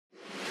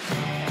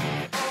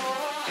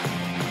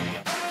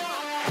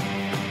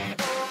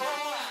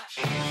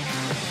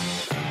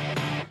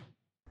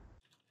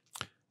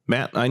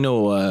Matt, I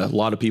know a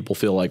lot of people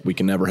feel like we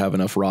can never have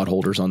enough rod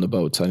holders on the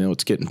boats. I know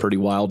it's getting pretty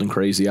wild and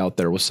crazy out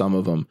there with some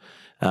of them.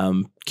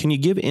 Can you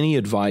give any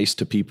advice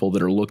to people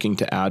that are looking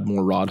to add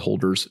more rod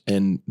holders?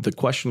 And the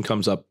question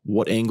comes up,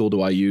 what angle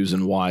do I use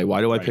and why? Why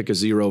do I pick a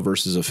 0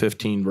 versus a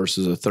 15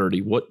 versus a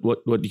 30?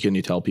 What can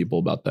you tell people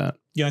about that?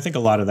 Yeah, I think a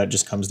lot of that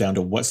just comes down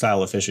to what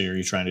style of fishing are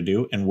you trying to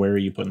do and where are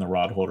you putting the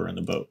rod holder in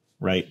the boat,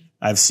 right?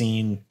 I've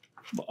seen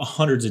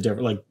hundreds of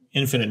different, like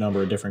infinite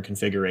number of different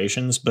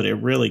configurations, but it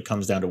really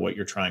comes down to what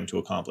you're trying to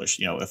accomplish.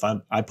 You know, if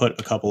I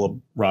put a couple of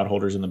rod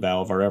holders in the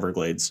bow of our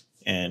Everglades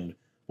and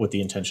with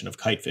the intention of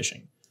kite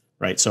fishing,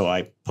 right? So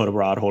I put a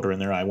rod holder in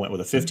there. I went with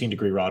a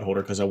 15-degree rod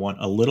holder because I want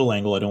a little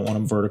angle. I don't want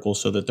them vertical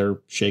so that they're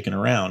shaking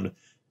around.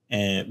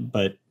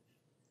 But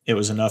it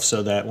was enough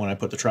so that when I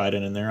put the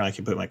Trident in there, I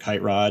could put my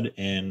kite rod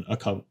and a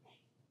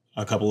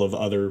couple of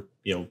other,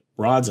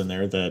 rods in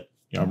there that,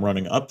 I'm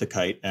running up the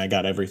kite, and I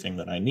got everything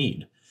that I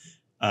need.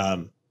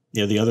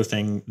 The other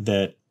thing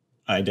that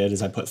I did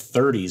is I put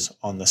 30s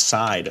on the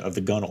side of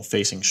the gunnel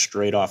facing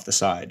straight off the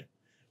side,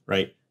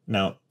 right?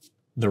 Now,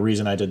 the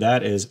reason I did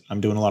that is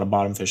I'm doing a lot of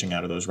bottom fishing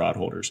out of those rod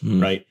holders,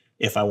 right?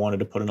 If I wanted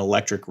to put an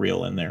electric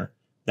reel in there,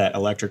 that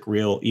electric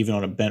reel, even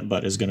on a bent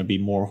butt, is going to be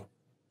more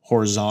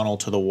horizontal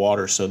to the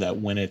water so that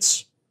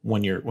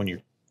when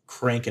you're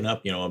cranking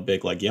up, a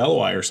big like yellow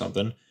eye or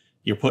something,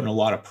 you're putting a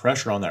lot of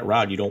pressure on that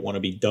rod. You don't want to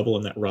be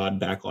doubling that rod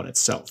back on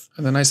itself.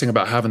 And the nice thing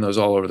about having those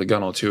all over the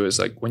gunnel too is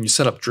like when you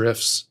set up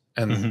drifts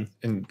and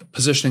in the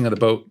positioning of the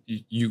boat,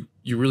 you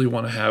really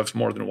want to have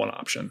more than one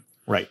option.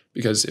 Right.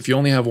 Because if you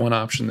only have one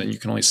option, then you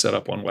can only set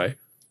up one way.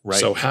 Right.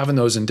 So having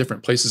those in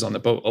different places on the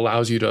boat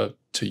allows you to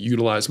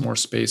utilize more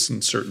space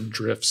in certain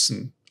drifts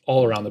and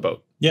all around the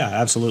boat. Yeah,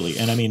 absolutely.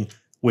 And I mean,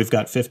 we've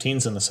got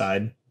 15s on the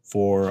side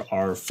for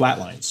our flat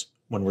lines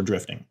when we're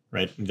drifting,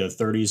 right? The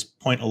 30s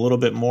point a little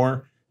bit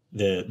more.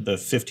 The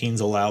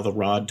 15s allow the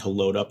rod to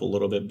load up a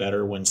little bit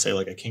better when, say,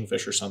 like a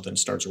kingfish or something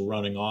starts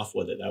running off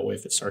with it. That way,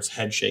 if it starts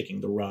head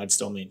shaking, the rod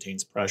still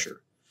maintains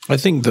pressure. I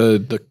think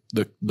the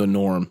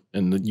norm,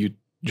 and you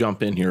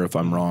jump in here if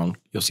I'm wrong,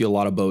 you'll see a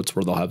lot of boats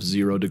where they'll have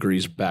 0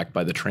 degrees back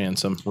by the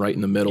transom right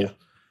in the middle. Yeah.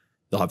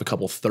 They'll have a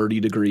couple 30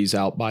 degrees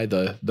out by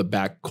the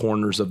back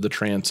corners of the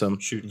transom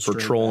for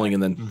trolling,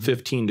 and then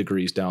 15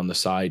 degrees down the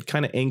side,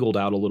 kind of angled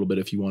out a little bit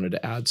if you wanted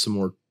to add some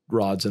more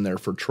rods in there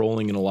for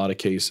trolling in a lot of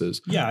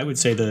cases. Yeah, I would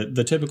say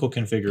the typical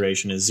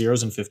configuration is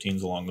 0s and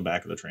 15s along the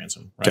back of the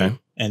transom, right? Okay.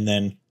 And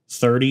then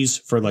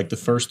 30s for like the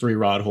first 3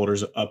 rod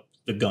holders up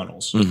the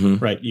gunnels,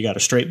 right? You got a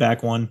straight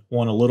back one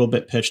a little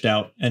bit pitched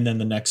out, and then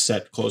the next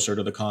set closer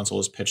to the console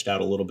is pitched out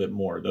a little bit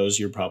more. Those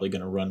you're probably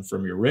going to run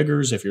from your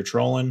riggers if you're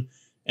trolling.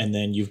 And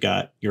then you've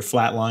got your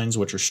flat lines,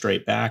 which are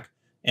straight back.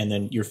 And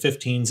then your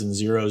 15s and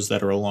 0s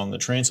that are along the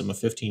transom. A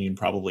 15 you'd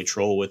probably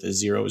troll with. A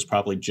 0 is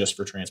probably just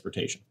for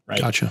transportation, right?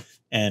 Gotcha.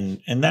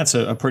 And that's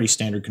a pretty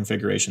standard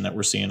configuration that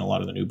we're seeing a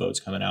lot of the new boats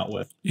coming out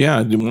with.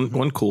 Yeah,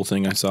 one cool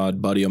thing I saw, a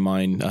buddy of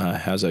mine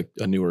has a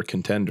newer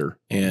Contender,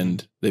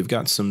 and they've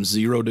got some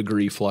 0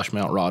 degree flush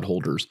mount rod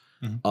holders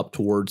up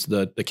towards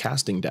the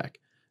casting deck.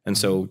 And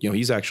so,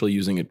 he's actually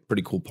using a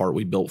pretty cool part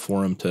we built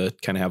for him to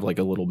kind of have like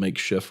a little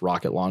makeshift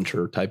rocket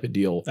launcher type of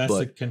deal. That's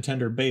the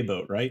Contender Bay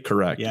boat, right?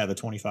 Correct. Yeah, the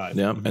 25.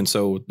 Yeah. And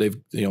so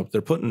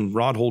they're putting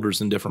rod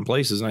holders in different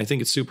places. And I think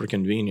it's super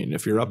convenient.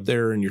 If you're up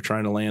there and you're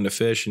trying to land a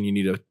fish and you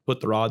need to put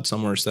the rod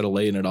somewhere instead of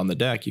laying it on the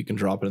deck, you can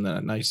drop it in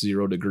that nice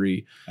 0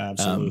 degree.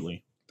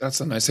 Absolutely. That's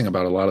the nice thing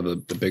about a lot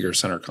of the bigger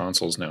center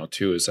consoles now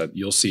too, is that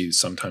you'll see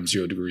sometimes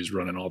 0 degrees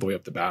running all the way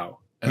up the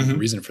bow. And the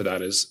reason for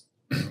that is,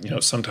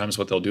 sometimes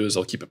what they'll do is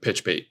they'll keep a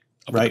pitch bait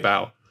up at the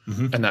bow,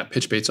 and that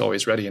pitch bait's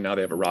always ready, and now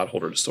they have a rod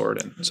holder to store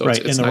it in. So it's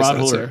and the nice rod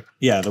holder,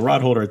 the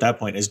rod holder at that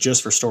point is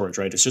just for storage,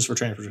 right? It's just for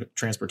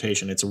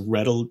transportation. It's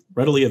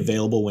readily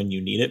available when you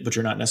need it, but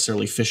you're not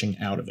necessarily fishing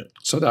out of it.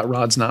 So that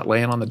rod's not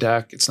laying on the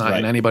deck. It's not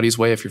in anybody's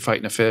way if you're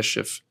fighting a fish.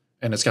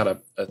 And it's got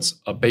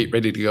a bait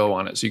ready to go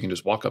on it, so you can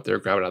just walk up there,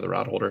 grab it out of the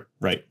rod holder.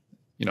 Right.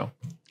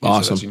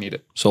 Awesome. As you need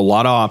it. So a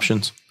lot of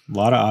options.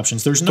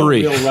 There's no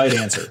real right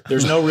answer.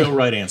 There's no real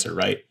right answer,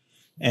 right?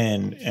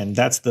 And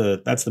that's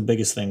the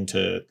biggest thing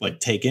to like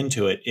take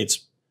into it.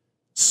 It's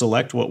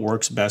select what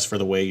works best for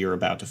the way you're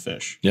about to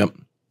fish. Yep.